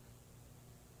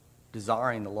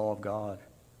 desiring the law of God.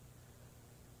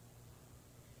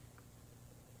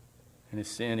 In his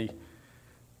sin,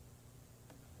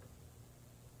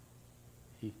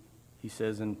 he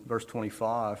says in verse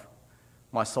 25,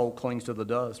 my soul clings to the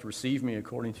dust. Revive me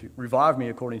according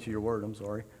to your word.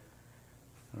 And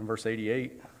in verse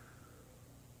 88,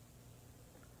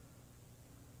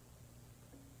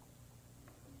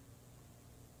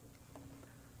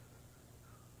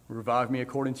 revive me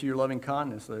according to your loving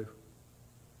kindness,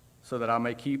 so that I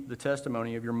may keep the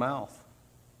testimony of your mouth.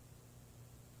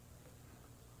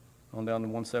 On down to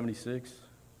 176,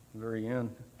 the very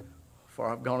end. For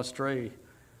I've gone astray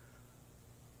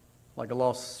like a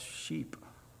lost sheep.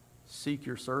 Seek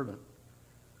your servant.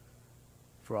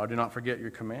 For I do not forget your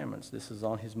commandments. This is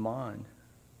on his mind.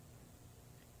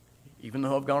 Even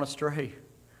though I've gone astray,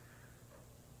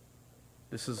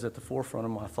 this is at the forefront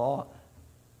of my thought.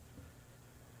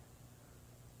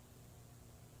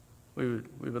 We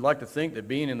would like to think that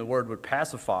being in the Word would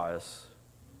pacify us.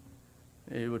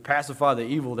 It would pacify the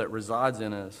evil that resides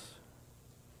in us.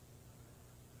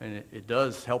 And it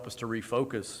does help us to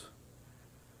refocus.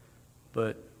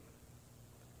 But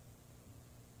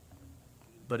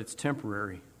it's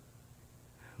temporary.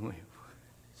 As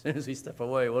soon as we step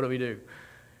away, what do? You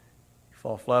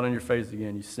fall flat on your face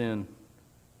again. You sin.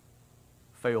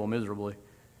 Fail miserably.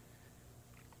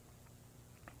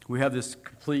 We have this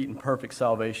complete and perfect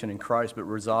salvation in Christ, but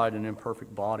reside in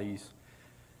imperfect bodies.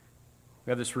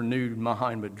 We have this renewed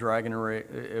mind, but dragging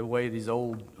away these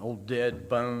old dead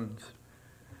bones,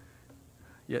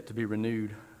 yet to be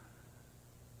renewed.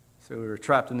 So we are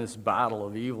trapped in this battle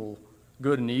of evil,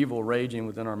 good and evil, raging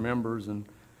within our members. And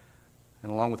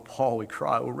along with Paul, we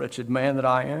cry, "O wretched man that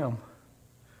I am,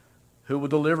 who will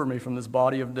deliver me from this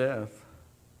body of death?"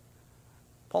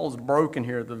 Paul's broken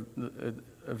here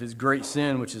of his great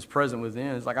sin, which is present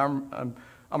within. It's like I'm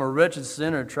a wretched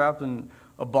sinner trapped in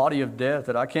a body of death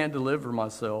that I can't deliver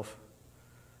myself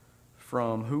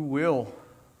from. Who will?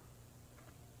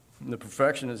 And the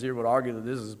perfectionist here would argue that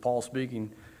this is Paul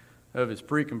speaking of his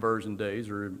pre-conversion days,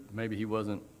 or maybe he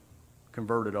wasn't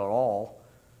converted at all.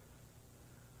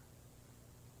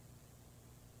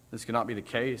 This cannot be the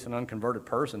case. An unconverted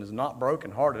person is not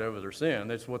brokenhearted over their sin.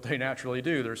 That's what they naturally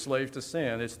do. They're slaves to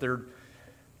sin. It's their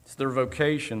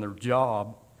vocation, their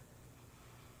job.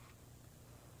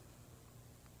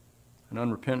 An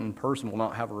unrepentant person will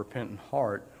not have a repentant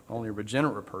heart. Only a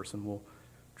regenerate person will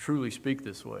truly speak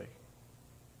this way.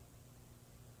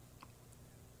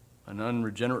 An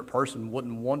unregenerate person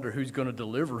wouldn't wonder who's going to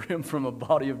deliver him from a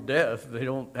body of death. They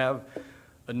don't have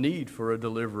a need for a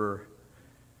deliverer,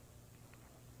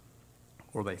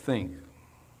 or they think.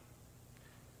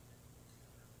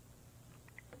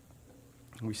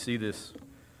 We see this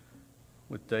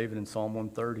with David in Psalm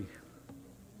 130.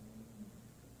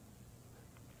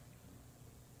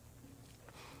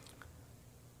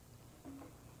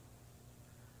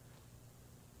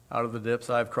 Out of the depths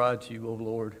I have cried to you, O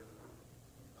Lord.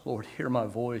 Lord, hear my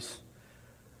voice.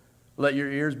 Let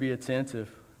your ears be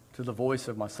attentive to the voice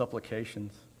of my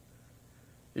supplications.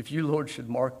 If you, Lord, should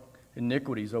mark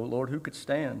iniquities, O Lord, who could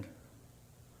stand?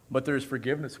 But there is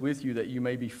forgiveness with you that you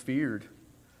may be feared.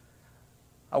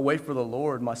 I wait for the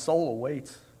Lord, my soul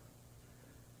awaits.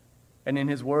 And in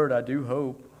his word I do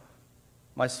hope.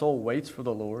 My soul waits for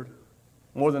the Lord,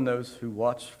 more than those who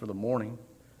watch for the morning.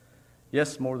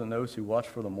 Yes, more than those who watch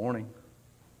for the morning.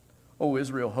 O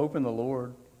Israel, hope in the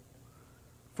Lord.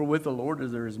 For with the Lord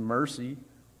there is mercy,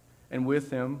 and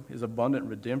with him is abundant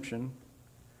redemption,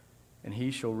 and he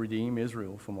shall redeem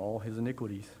Israel from all his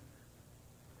iniquities.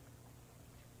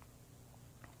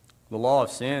 The law of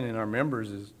sin in our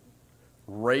members is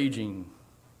raging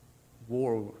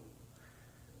war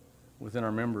within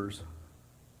our members.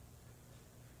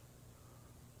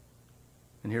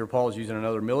 And here Paul is using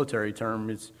another military term.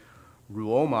 It's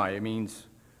ruomai. It means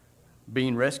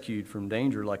being rescued from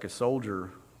danger like a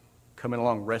soldier coming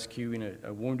along rescuing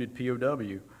a wounded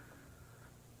POW.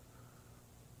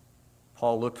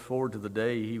 Paul looked forward to the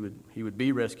day he would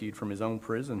be rescued from his own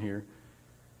prison here.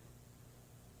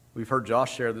 We've heard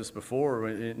Josh share this before.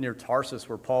 Near Tarsus,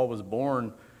 where Paul was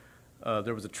born,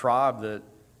 there was a tribe that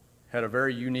had a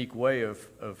very unique way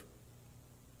of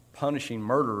punishing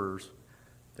murderers.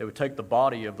 They would take the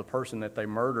body of the person that they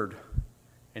murdered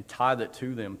and tie that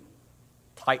to them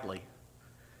tightly.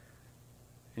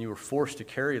 And you were forced to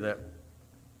carry that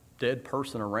dead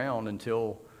person around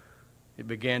until it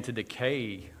began to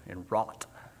decay and rot.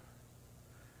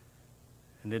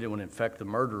 And then it would infect the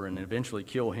murderer and eventually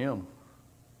kill him.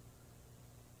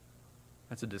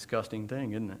 That's a disgusting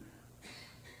thing, isn't it?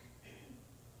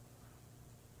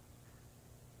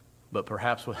 But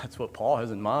perhaps that's what Paul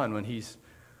has in mind when he's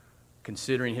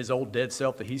considering his old dead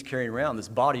self that he's carrying around, this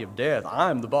body of death.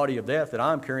 I'm the body of death that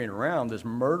I'm carrying around, this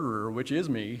murderer, which is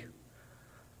me.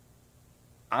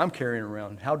 I'm carrying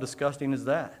around. How disgusting is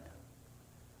that?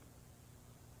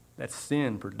 That's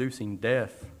sin producing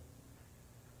death.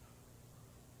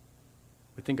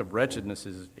 We think of wretchedness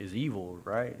as evil,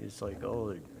 right? It's like,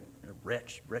 oh, a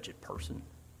wretched person.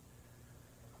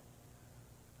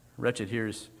 Wretched here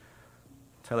is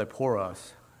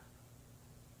teleporos.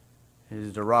 It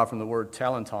is derived from the word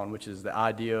talenton, which is the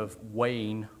idea of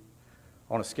weighing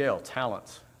on a scale.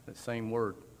 Talents, that same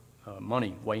word.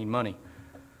 Money, weighing money.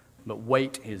 But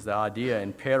weight is the idea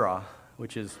in pera,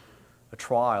 which is a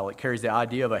trial. It carries the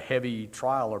idea of a heavy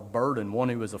trial or burden, one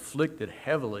who is afflicted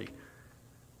heavily.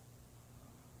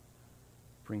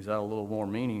 Brings out a little more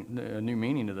meaning, a new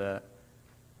meaning to that.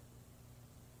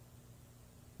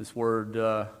 This word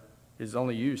is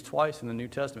only used twice in the New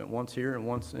Testament, once here and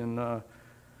once in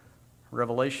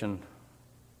Revelation,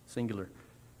 singular.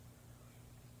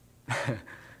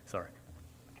 Sorry.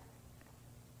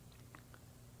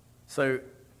 So,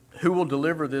 who will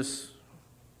deliver this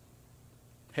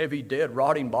heavy, dead,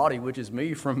 rotting body, which is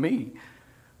me, from me,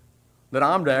 that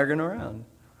I'm dragging around?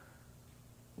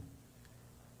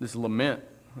 This lament,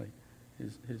 like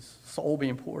his soul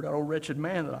being poured out, oh wretched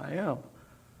man that I am.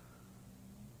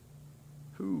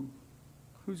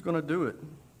 Who's going to do it?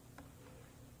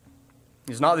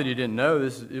 It's not that he didn't know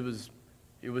this. It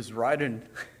was right in,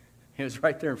 it was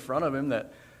right there in front of him,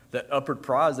 that upward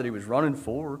prize that he was running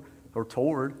for or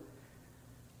toward.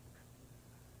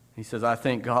 He says, I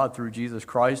thank God through Jesus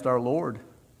Christ our Lord.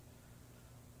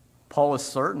 Paul is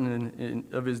certain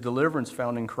of his deliverance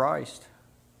found in Christ.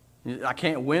 I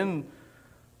can't win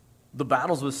the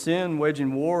battles with sin,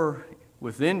 waging war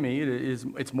within me.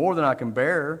 It's more than I can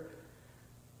bear.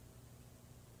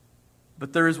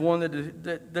 But there is one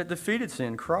that defeated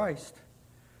sin, Christ.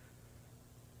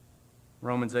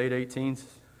 Romans 8:18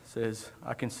 says,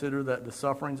 I consider that the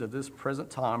sufferings of this present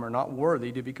time are not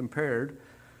worthy to be compared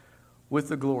with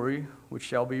the glory which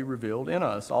shall be revealed in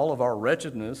us. All of our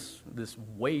wretchedness, this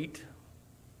weight,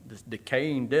 this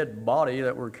decaying dead body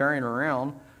that we're carrying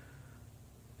around,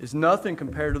 is nothing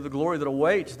compared to the glory that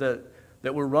awaits, that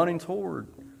we're running toward.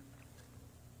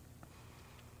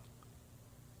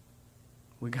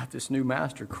 We got this new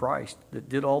master, Christ, that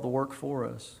did all the work for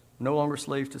us. No longer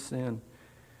slaves to sin.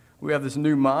 We have this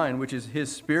new mind, which is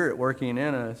his spirit working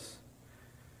in us.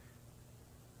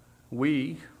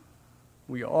 We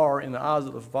are, in the eyes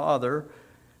of the Father,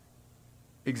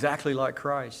 exactly like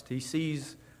Christ. He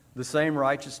sees the same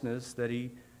righteousness that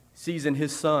he sees in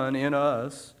his Son in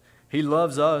us. He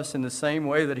loves us in the same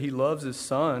way that he loves his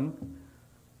Son.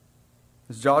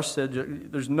 As Josh said,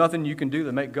 there's nothing you can do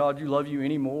to make God love you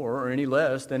any more or any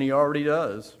less than he already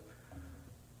does.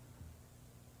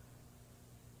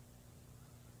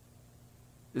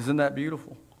 Isn't that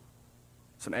beautiful?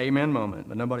 It's an amen moment,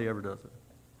 but nobody ever does it.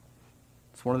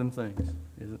 It's one of them things,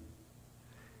 is it?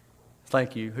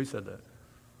 Thank you. Who said that?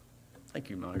 Thank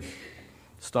you, Mike.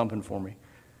 Stumping for me.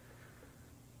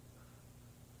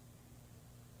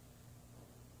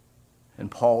 And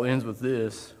Paul ends with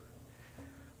this.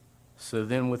 So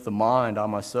then with the mind, I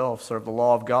myself serve the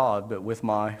law of God, but with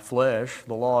my flesh,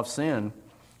 the law of sin.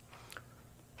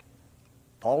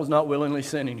 Paul is not willingly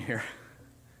sinning here.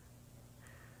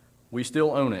 We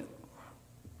still own it.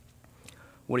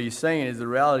 What he's saying is the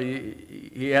reality,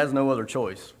 he has no other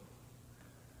choice.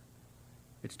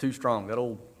 It's too strong. That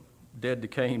old dead,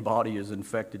 decaying body has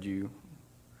infected you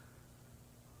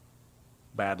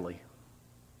badly.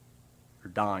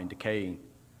 You're dying, decaying.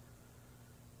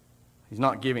 He's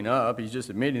not giving up. He's just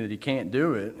admitting that he can't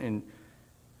do it. And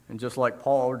just like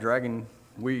Paul, we're dragging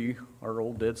our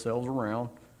old dead selves around.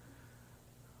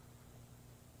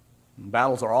 And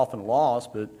battles are often lost,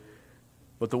 but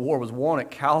the war was won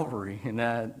at Calvary, and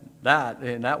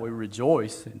that we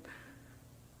rejoice.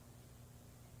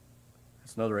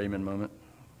 It's another amen moment.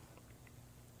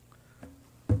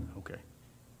 Okay.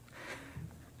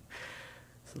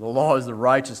 So the law is the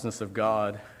righteousness of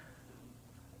God.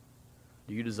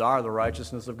 Do you desire the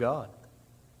righteousness of God?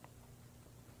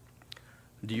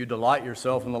 Do you delight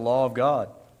yourself in the law of God?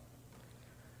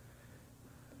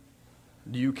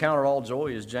 Do you count it all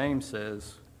joy, as James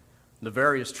says, the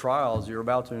various trials you're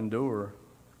about to endure?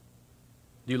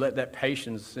 Do you let that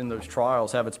patience in those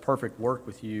trials have its perfect work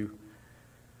with you,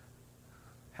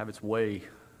 have its way?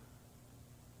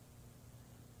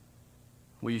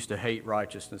 We used to hate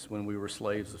righteousness when we were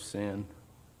slaves of sin.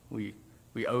 We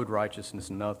owed righteousness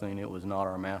nothing. It was not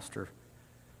our master.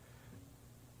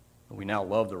 But we now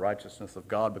love the righteousness of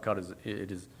God because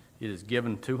it is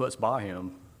given to us by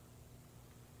Him.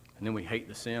 And then we hate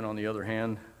the sin, on the other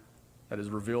hand, that is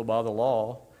revealed by the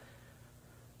law.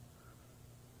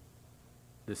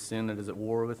 This sin that is at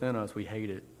war within us, we hate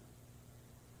it.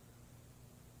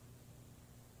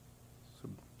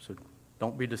 So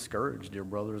don't be discouraged, dear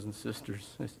brothers and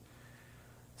sisters.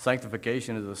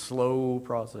 Sanctification is a slow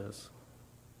process.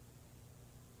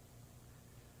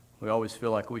 We always feel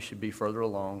like we should be further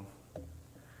along.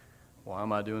 Why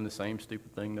am I doing the same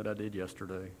stupid thing that I did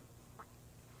yesterday?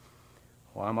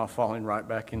 Why am I falling right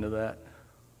back into that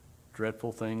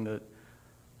dreadful thing that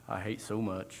I hate so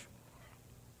much?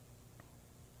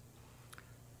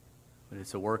 But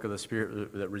it's a work of the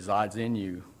Spirit that resides in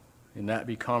you. In that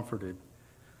be comforted.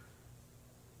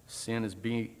 Sin has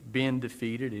been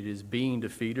defeated. It is being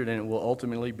defeated, and it will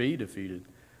ultimately be defeated.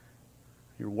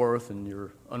 Your worth and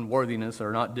your unworthiness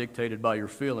are not dictated by your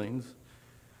feelings.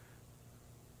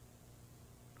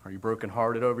 Are you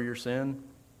brokenhearted over your sin?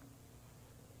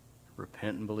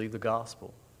 Repent and believe the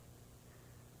gospel.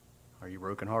 Are you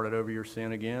brokenhearted over your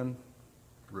sin again?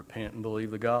 Repent and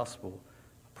believe the gospel.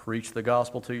 Preach the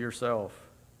gospel to yourself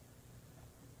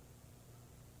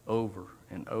over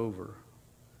and over.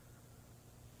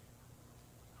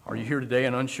 Are you here today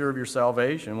and unsure of your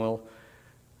salvation? Well,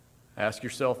 ask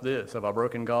yourself this: have I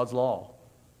broken God's law?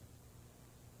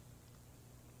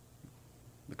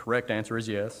 The correct answer is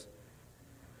yes.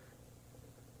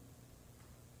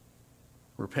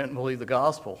 Repent and believe the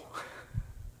gospel.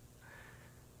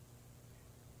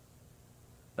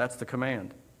 That's the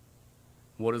command.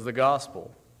 What is the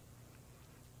gospel?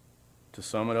 To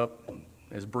sum it up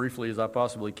as briefly as I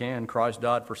possibly can, Christ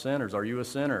died for sinners. Are you a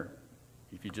sinner?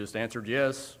 If you just answered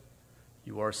yes,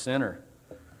 you are a sinner.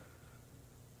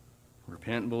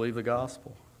 Repent and believe the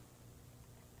gospel.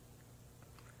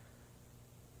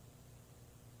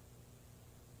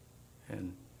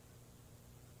 And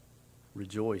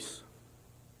rejoice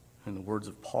in the words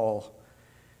of Paul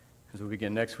as we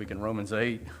begin next week in Romans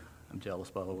 8. I'm jealous,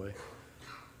 by the way.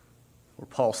 Where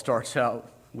Paul starts out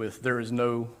with, there is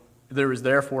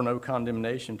therefore no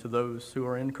condemnation to those who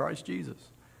are in Christ Jesus.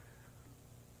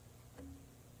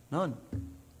 None.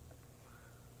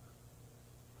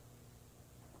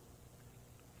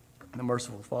 The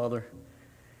merciful Father,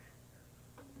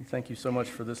 we thank you so much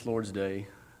for this Lord's Day.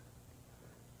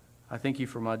 I thank you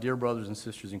for my dear brothers and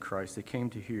sisters in Christ that came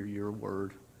to hear your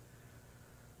word.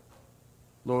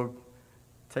 Lord,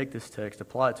 take this text,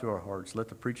 apply it to our hearts. Let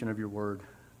the preaching of your word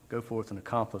go forth and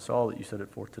accomplish all that you set it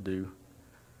forth to do.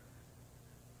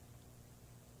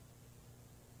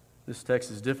 This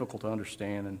text is difficult to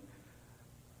understand, and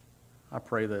I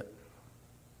pray that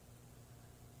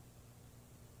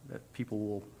people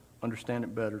will understand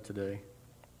it better today.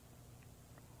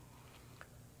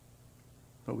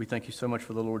 But we thank you so much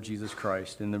for the Lord Jesus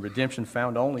Christ and the redemption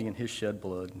found only in his shed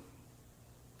blood.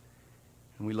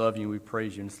 And we love you and we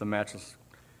praise you. And it's the matchless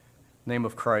name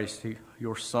of Christ,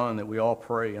 your Son, that we all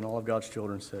pray, and all of God's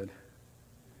children said.